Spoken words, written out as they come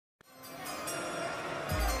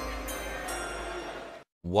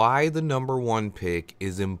Why the number one pick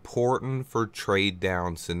is important for trade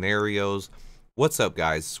down scenarios. What's up,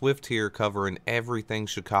 guys? Swift here, covering everything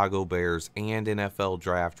Chicago Bears and NFL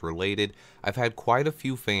draft related. I've had quite a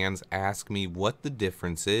few fans ask me what the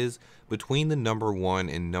difference is between the number one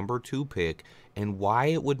and number two pick and why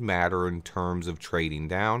it would matter in terms of trading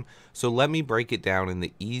down. So let me break it down in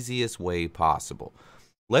the easiest way possible.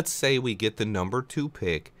 Let's say we get the number two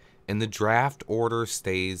pick and the draft order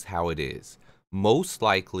stays how it is. Most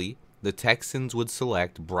likely, the Texans would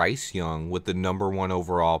select Bryce Young with the number one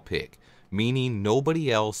overall pick, meaning nobody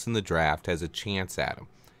else in the draft has a chance at him.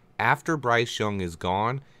 After Bryce Young is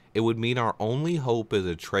gone, it would mean our only hope as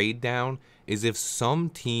a trade down is if some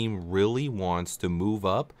team really wants to move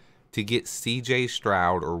up to get CJ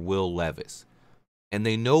Stroud or Will Levis. And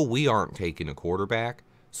they know we aren't taking a quarterback,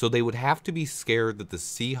 so they would have to be scared that the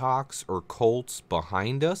Seahawks or Colts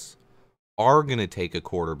behind us are going to take a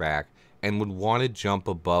quarterback and would want to jump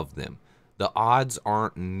above them. The odds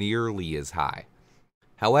aren't nearly as high.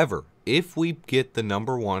 However, if we get the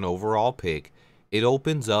number one overall pick, it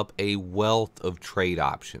opens up a wealth of trade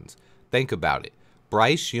options. Think about it.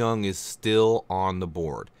 Bryce Young is still on the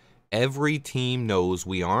board. Every team knows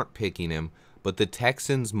we aren't picking him, but the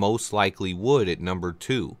Texans most likely would at number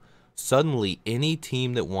two. Suddenly, any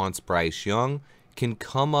team that wants Bryce Young can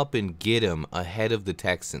come up and get him ahead of the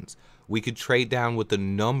Texans. We could trade down with a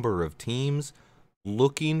number of teams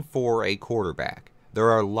looking for a quarterback. There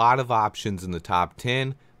are a lot of options in the top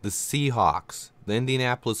 10. The Seahawks, the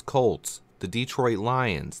Indianapolis Colts, the Detroit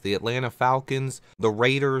Lions, the Atlanta Falcons, the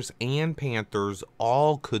Raiders, and Panthers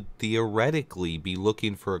all could theoretically be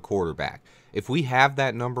looking for a quarterback. If we have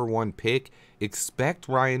that number one pick, expect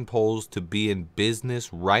Ryan Poles to be in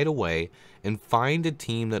business right away and find a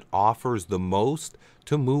team that offers the most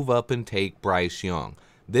to move up and take Bryce Young.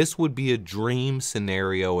 This would be a dream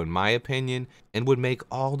scenario in my opinion and would make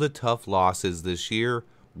all the tough losses this year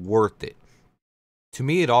worth it. To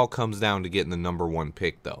me, it all comes down to getting the number one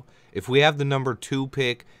pick though. If we have the number two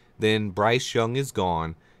pick, then Bryce Young is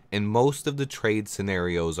gone and most of the trade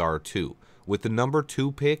scenarios are too. With the number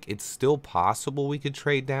two pick, it's still possible we could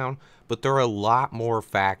trade down, but there are a lot more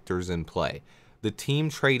factors in play. The team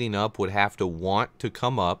trading up would have to want to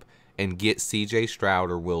come up and get CJ Stroud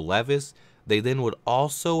or Will Levis. They then would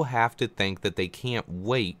also have to think that they can't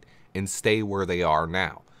wait and stay where they are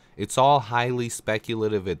now. It's all highly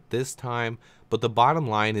speculative at this time, but the bottom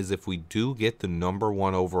line is if we do get the number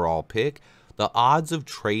one overall pick, the odds of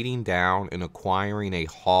trading down and acquiring a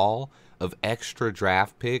haul of extra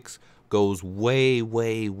draft picks goes way,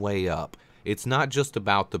 way, way up. It's not just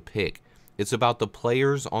about the pick. It's about the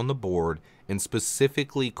players on the board and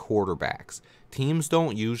specifically quarterbacks. Teams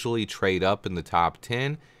don't usually trade up in the top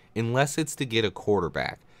 10 unless it's to get a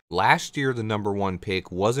quarterback. Last year, the number one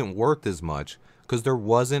pick wasn't worth as much because there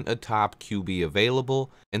wasn't a top QB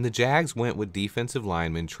available, and the Jags went with defensive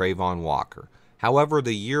lineman Travon Walker. However,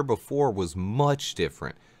 the year before was much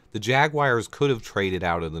different. The Jaguars could have traded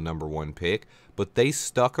out of the number one pick, but they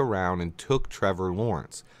stuck around and took Trevor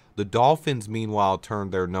Lawrence. The Dolphins, meanwhile,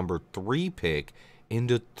 turned their number three pick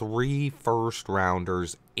into 3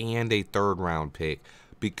 first-rounders and a third-round pick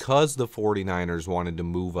because the 49ers wanted to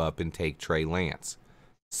move up and take Trey Lance.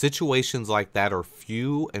 Situations like that are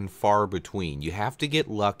few and far between. You have to get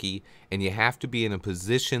lucky, and you have to be in a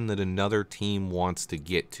position that another team wants to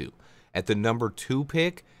get to. At the number two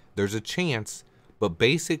pick, there's a chance, but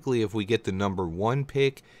basically if we get the number one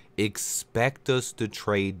pick, expect us to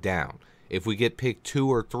trade down. If we get pick 2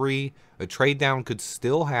 or 3, a trade down could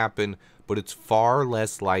still happen, but it's far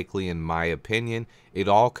less likely in my opinion. It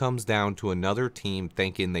all comes down to another team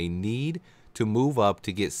thinking they need to move up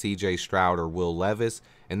to get CJ Stroud or Will Levis,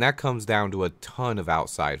 and that comes down to a ton of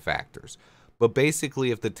outside factors. But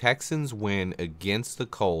basically, if the Texans win against the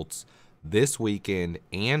Colts this weekend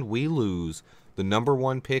and we lose, the number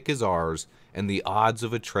one pick is ours, and the odds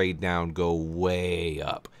of a trade down go way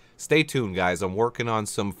up. Stay tuned, guys. I'm working on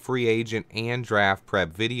some free agent and draft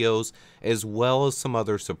prep videos, as well as some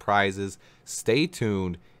other surprises. Stay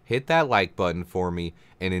tuned. Hit that like button for me.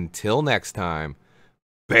 And until next time,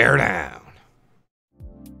 bear down.